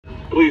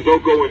Please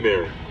don't go in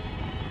there.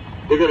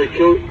 They're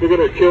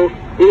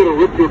gonna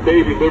rip your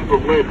baby limb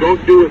from limb.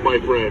 Don't do it, my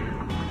friend.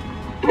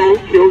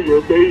 Don't kill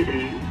your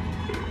baby.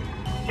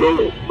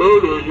 Don't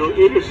murder your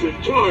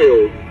innocent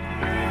child.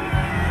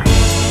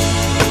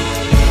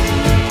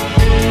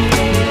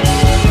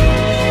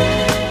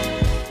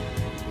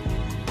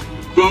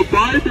 The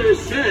Bible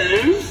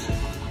says,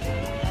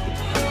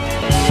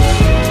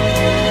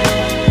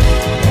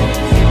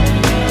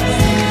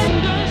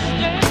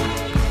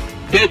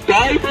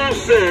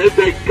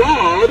 that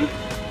God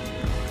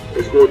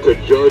is going to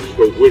judge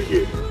the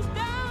wicked.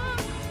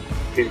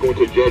 He's going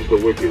to judge the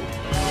wicked.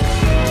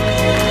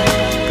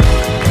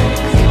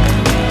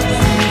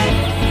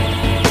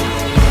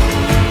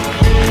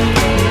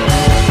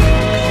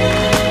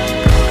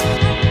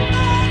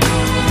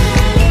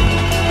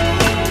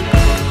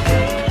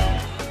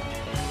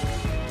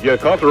 Yeah,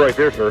 cops are right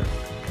there, sir.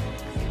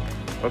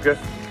 Okay.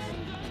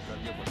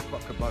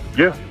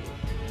 Yeah.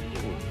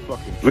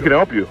 We can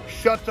help you.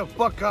 Shut the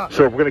fuck up.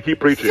 Sir, we're going to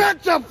keep preaching.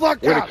 Shut the fuck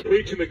up. We're going to keep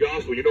preaching the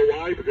gospel. You know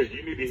why? Because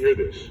you need to hear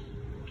this.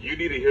 You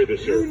need to hear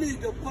this, sir. You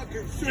need to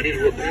fucking shut you need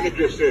to repent of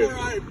your sins. Or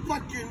I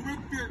fucking rip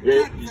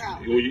your guts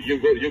out.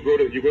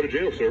 You go to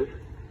jail, sir.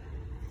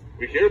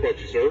 We care about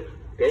you, sir.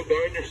 Don't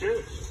die in your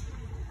sins.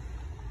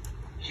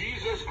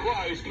 Jesus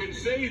Christ can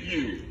save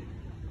you.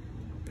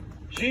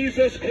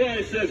 Jesus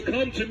Christ says,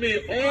 come to me,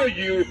 all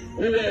you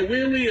who are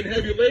weary and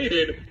heavy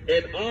laden,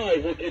 and I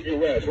will give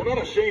you rest. We're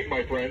not ashamed,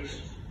 my friends.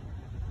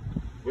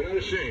 We're not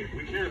ashamed.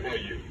 We care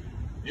about you.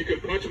 You can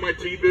punch my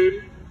teeth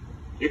in.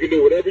 You can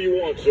do whatever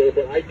you want, sir,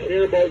 but I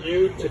care about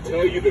you to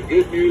tell you the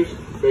good news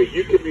that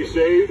you can be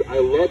saved. I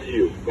love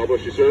you. God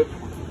bless you, sir.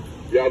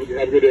 Yeah, have a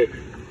good day.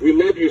 We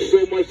love you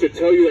so much to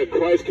tell you that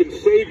Christ can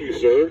save you,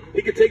 sir.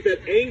 He can take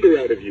that anger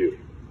out of you.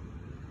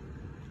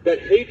 That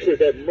hatred,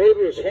 that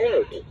murderous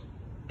heart.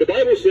 The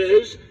Bible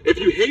says, if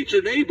you hate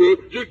your neighbor,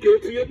 you're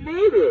guilty of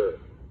murder.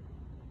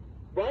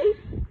 Right?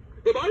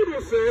 The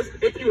Bible says,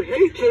 if you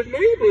hate your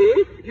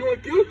neighbor, you are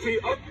guilty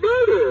of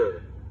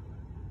murder.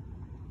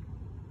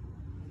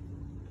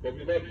 But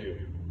we love you.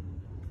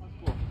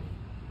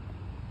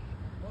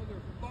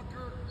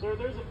 Motherfucker. Sir,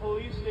 there's a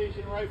police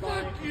station right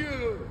behind you. Fuck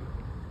you.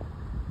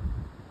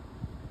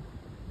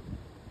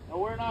 No,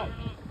 we're not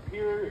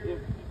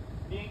here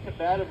being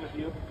combative with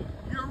you.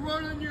 You're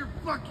running your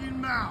fucking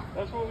mouth.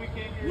 That's what we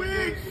came here We to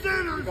do. ain't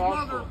sinners,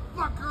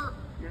 motherfucker.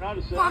 You're not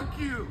a sinner. Fuck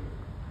you.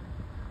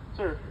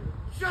 Sir,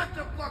 Shut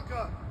the fuck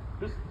up.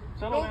 just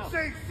settle down. Don't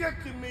say shit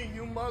to me,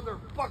 you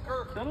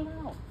motherfucker. Settle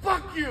down.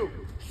 Fuck you.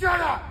 Shut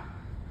up.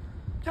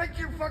 Take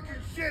your fucking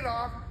shit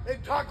off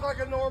and talk like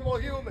a normal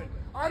human.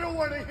 I don't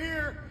want to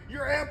hear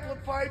your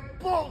amplified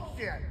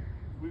bullshit.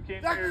 We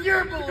came That's here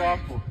your to preach the beliefs.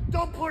 gospel.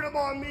 Don't put them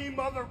on me,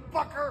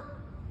 motherfucker.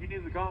 You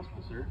need the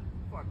gospel, sir.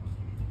 Fuck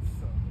you,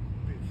 son of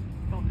a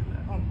bitch. Don't do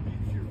that. I'll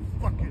beat your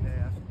fucking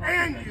ass.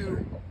 And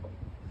you.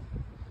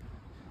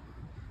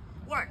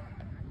 What?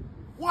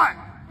 What?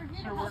 We're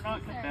here Sir, to we're help not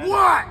you, sir. combative.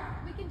 What?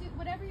 We can do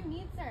whatever you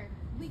need, sir.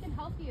 We can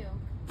help you.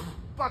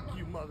 Fuck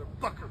you,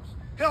 motherfuckers.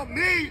 Help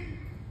me.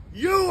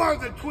 You are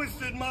the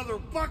twisted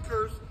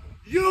motherfuckers.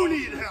 You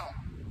need help.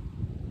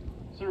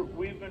 Sir,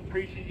 we've been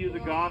preaching you the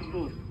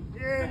gospel.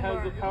 Yeah, It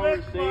has the power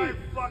to lick my save.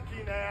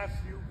 fucking ass,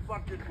 you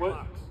fucking What?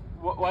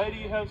 fucks. Why do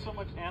you have so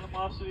much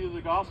animosity to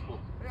the gospel?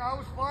 Yeah, I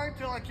was fine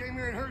till I came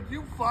here and heard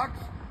you fucks.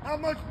 How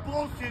much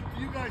bullshit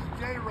do you guys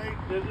generate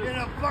in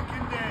a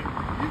fucking day?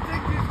 You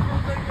think these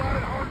girls ain't got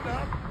it hard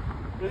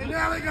enough? And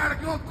now they gotta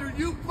go through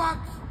you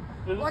fucks?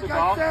 Like the I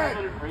gospel said,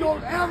 that it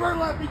don't raises ever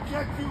let me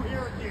catch you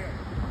here again.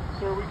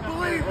 Sir, we come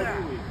Believe here that.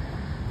 every week.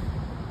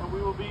 And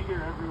we will be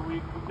here every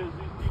week because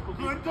these people need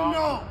Good the to gospel.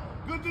 know.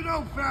 Good to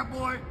know, fat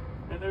boy.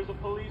 And there's a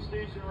police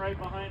station right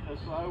behind us,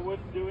 so I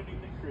wouldn't do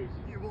anything crazy.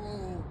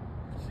 Oh,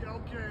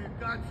 okay,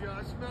 gotcha.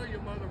 I smell you,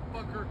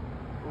 motherfucker.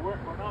 But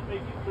we're not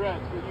making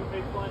threats, but you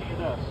make plenty of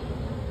dust.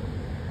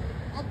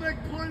 I'll make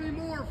plenty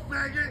more,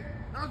 faggot.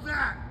 How's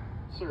that?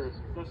 Sir,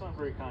 that's not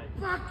very kind.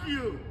 Fuck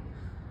you.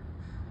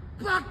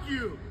 Fuck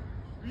you.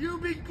 You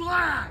be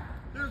glad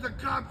there's a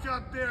cop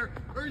shop there,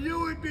 or you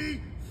would be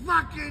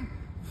fucking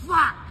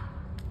fucked.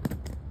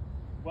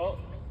 Well,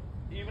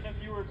 even if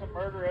you were to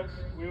murder us,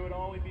 we would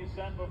only be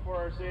sent before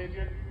our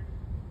Savior.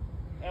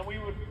 And we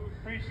would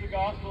preach the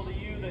gospel to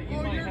you that you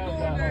Oh, might you're have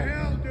going that to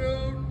hope.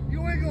 hell, dude.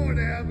 You ain't going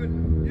to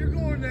heaven. You're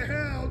going to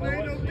hell. But There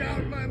ain't no what's doubt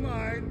the- in my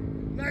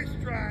mind. Nice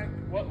try.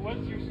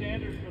 What's your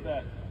standard for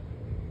that?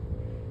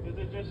 Is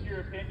it just your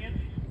opinion?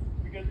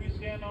 Because we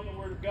stand on the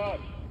Word of God.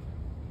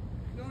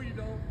 No, you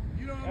don't.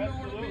 You don't know what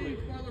it Absolutely. means,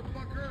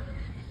 motherfucker.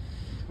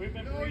 We've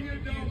been No, preaching you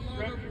to don't, you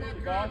scripture, the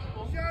motherfucker.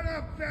 gospel. Shut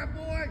up, fat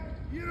boy.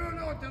 You don't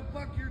know what the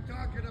fuck you're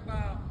talking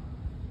about.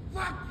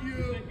 Fuck you.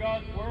 It's in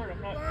God's Word.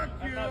 I'm Fuck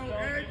not you, telling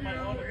and you my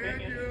own you,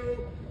 and opinion.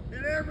 you,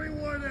 and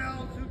everyone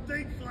else who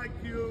thinks like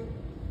you.